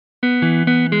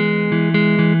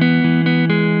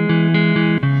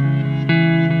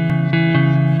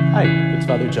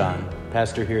Father John,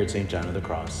 pastor here at St. John of the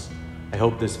Cross. I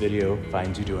hope this video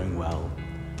finds you doing well.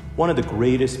 One of the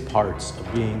greatest parts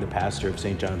of being the pastor of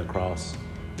St. John of the Cross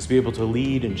is to be able to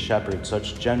lead and shepherd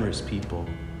such generous people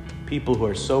who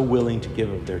are so willing to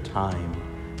give of their time,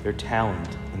 their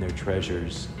talent, and their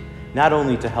treasures, not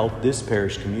only to help this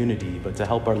parish community, but to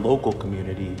help our local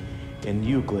community in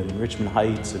Euclid and Richmond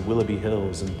Heights and Willoughby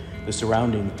Hills and the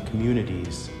surrounding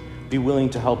communities, be willing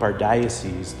to help our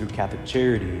diocese through Catholic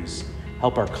Charities,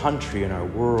 help our country and our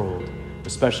world,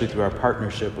 especially through our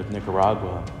partnership with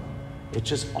Nicaragua. It's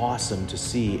just awesome to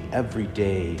see every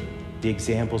day the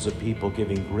examples of people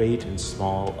giving great and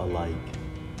small alike.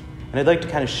 And I'd like to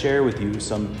kind of share with you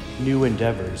some new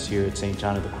endeavors here at St.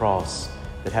 John of the Cross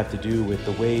that have to do with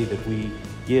the way that we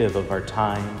give of our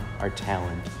time, our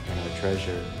talent, and our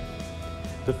treasure.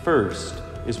 The first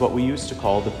is what we used to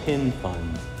call the PIN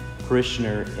Fund,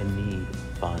 Parishioner in Need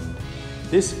Fund.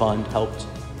 This fund helped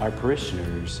our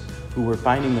parishioners who were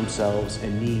finding themselves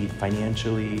in need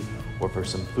financially or for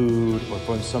some food or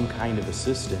for some kind of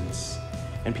assistance.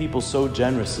 And people so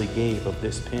generously gave of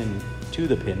this PIN to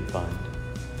the PIN Fund.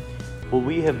 Well,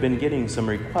 we have been getting some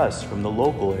requests from the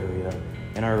local area,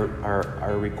 and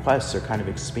our requests are kind of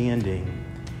expanding.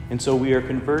 And so we are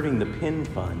converting the PIN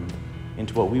Fund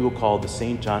into what we will call the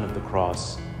St. John of the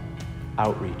Cross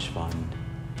Outreach Fund.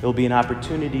 There'll be an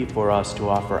opportunity for us to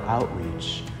offer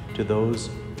outreach to those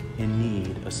in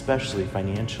need, especially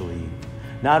financially,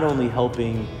 not only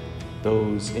helping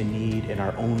those in need in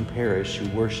our own parish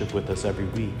who worship with us every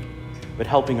week, but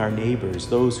helping our neighbors,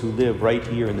 those who live right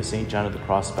here in the St. John of the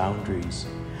Cross boundaries,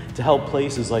 to help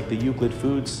places like the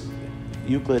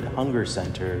Euclid Hunger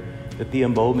Center, the Thea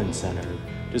Bowman Center,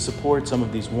 to support some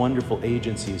of these wonderful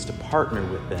agencies, to partner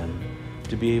with them,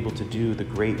 to be able to do the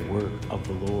great work of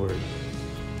the Lord.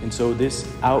 And so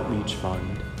this outreach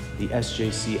fund, the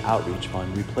SJC Outreach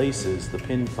Fund, replaces the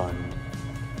PIN Fund.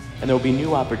 And there will be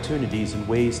new opportunities and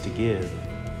ways to give.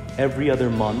 Every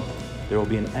other month, there will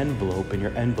be an envelope in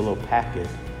your envelope packet,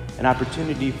 an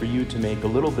opportunity for you to make a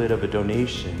little bit of a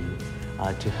donation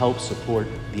to help support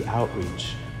the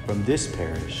outreach from this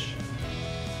parish.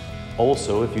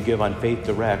 Also, if you give on Faith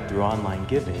Direct through online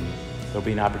giving, there'll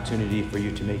be an opportunity for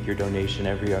you to make your donation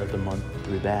every other month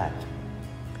through that.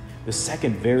 The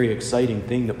second very exciting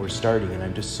thing that we're starting, and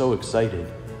I'm just so excited,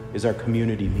 is our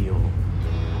community meal.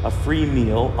 A free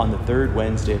meal on the third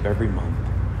Wednesday of every month.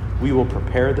 We will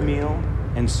prepare the meal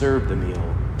and serve the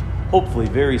meal. Hopefully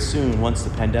very soon, once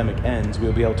the pandemic ends,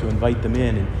 we'll be able to invite them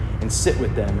in and sit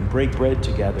with them and break bread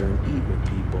together and eat with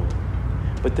people.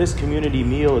 But this community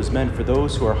meal is meant for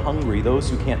those who are hungry, those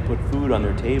who can't put food on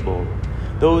their table,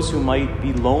 those who might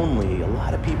be lonely. A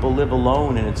lot of people live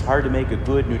alone, and it's hard to make a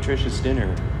good, nutritious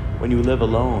dinner when you live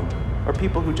alone, or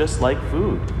people who just like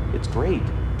food. It's great.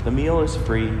 The meal is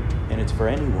free, and it's for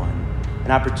anyone. An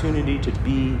opportunity to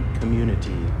be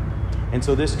community. And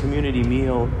so this community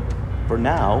meal, for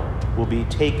now, will be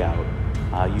takeout.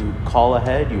 You call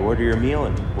ahead, you order your meal,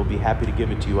 and we'll be happy to give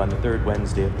it to you on the third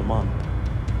Wednesday of the month.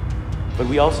 But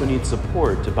we also need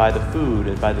support to buy the food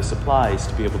and buy the supplies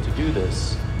to be able to do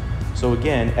this. So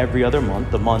again, every other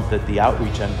month, the month that the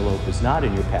outreach envelope is not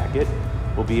in your packet,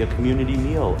 will be a community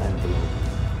meal envelope.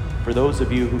 For those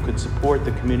of you who could support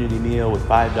the community meal with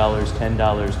 $5, $10,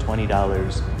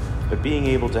 $20, but being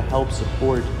able to help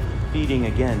support feeding,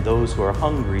 again, those who are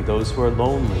hungry, those who are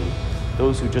lonely,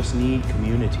 those who just need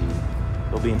community,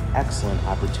 there'll be an excellent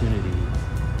opportunity.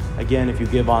 Again, if you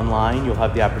give online, you'll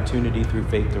have the opportunity through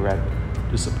Faith Direct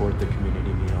to support the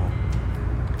community meal.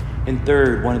 And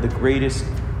third, one of the greatest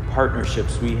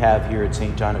partnerships we have here at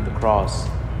St. John of the Cross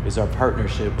is our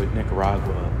partnership with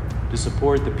Nicaragua to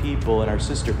support the people in our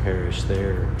sister parish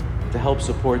there, to help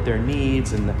support their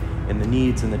needs and the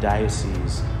needs in the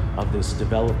diocese of this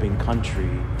developing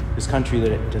country, this country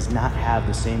that does not have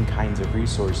the same kinds of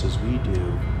resources we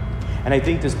do. And I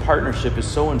think this partnership is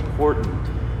so important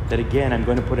that, again, I'm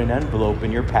going to put an envelope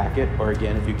in your packet, or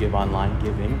again, if you give online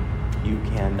giving, you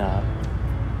can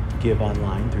give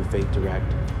online through Faith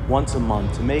Direct once a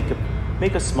month to make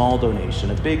a small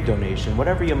donation, a big donation,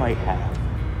 whatever you might have.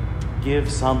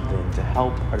 Give something to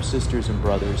help our sisters and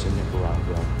brothers in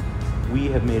Nicaragua. We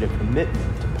have made a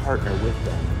commitment to partner with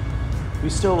them. We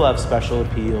still have special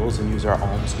appeals and use our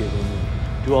almsgiving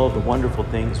and do all of the wonderful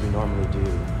things we normally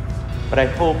do. But I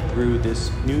hope through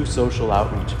this new social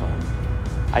outreach fund,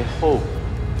 I hope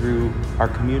through our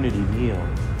community meal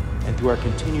and through our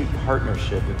continued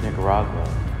partnership with Nicaragua,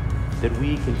 that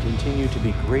we can continue to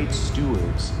be great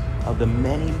stewards of the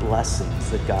many blessings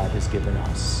that God has given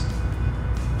us.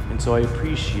 And so I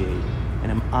appreciate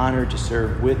and am honored to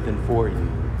serve with and for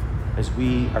you as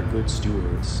we are good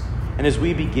stewards. And as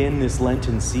we begin this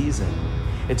Lenten season,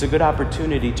 it's a good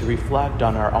opportunity to reflect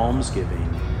on our almsgiving,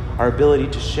 our ability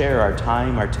to share our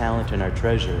time, our talent, and our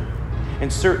treasure.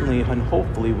 And certainly and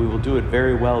hopefully we will do it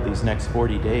very well these next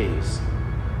 40 days,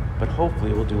 but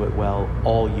hopefully we'll do it well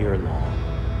all year long.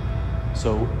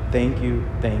 So thank you,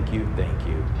 thank you, thank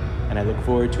you. And I look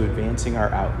forward to advancing our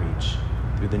outreach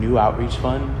through the new Outreach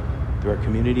Fund, through our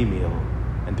community meal,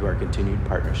 and through our continued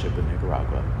partnership with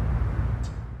Nicaragua.